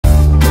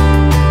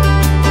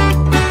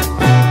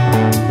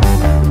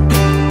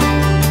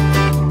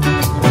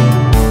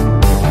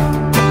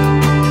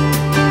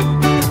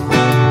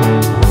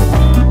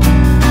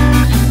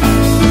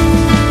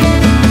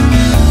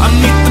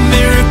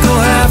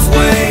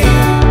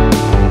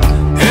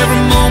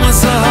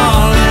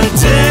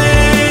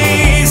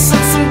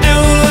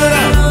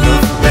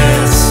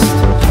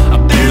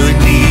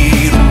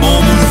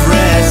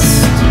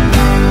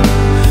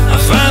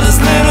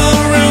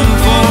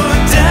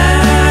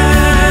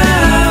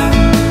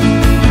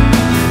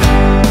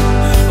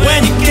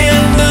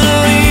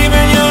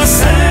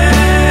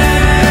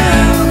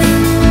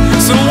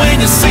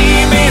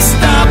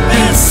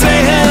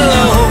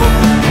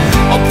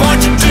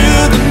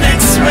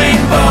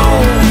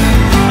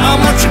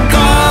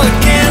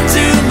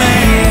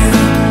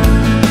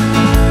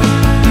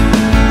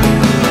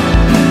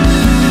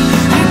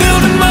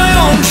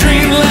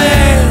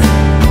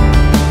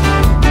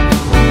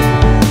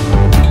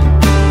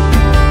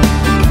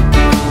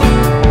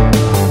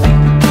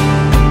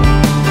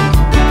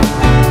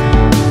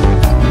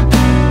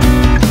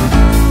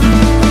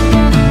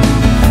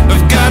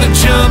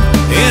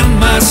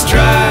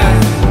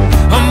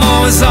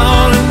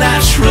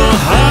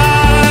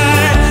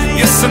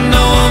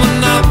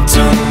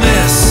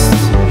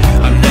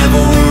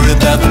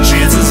up the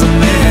chances I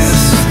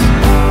missed.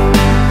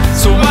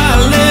 So I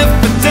live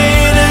for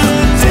day to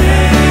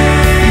day.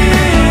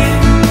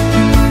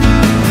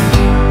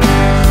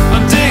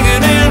 I'm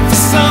digging in for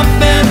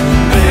something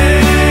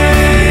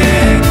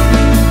big.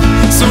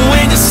 So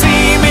when you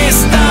see me,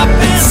 stop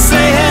and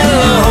say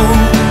hello.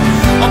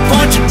 I'll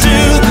point you to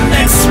the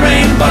next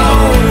rainbow.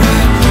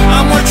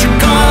 I'm what you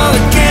call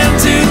a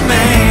can-do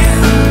man.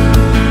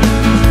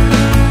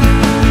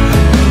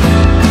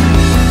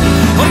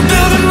 I'm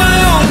building my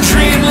own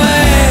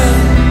dreamland.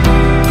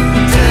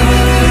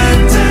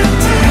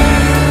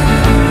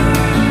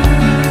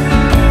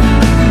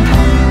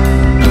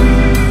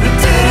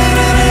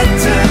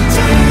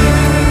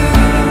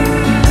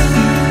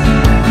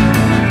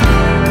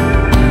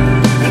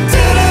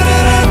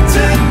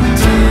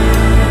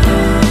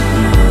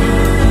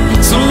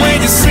 So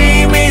when you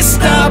see me,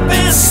 stop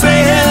and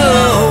say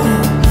hello.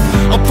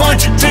 I'll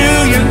point you to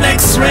your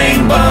next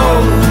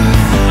rainbow.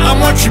 I'm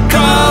what you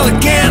call a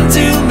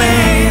can-do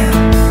man.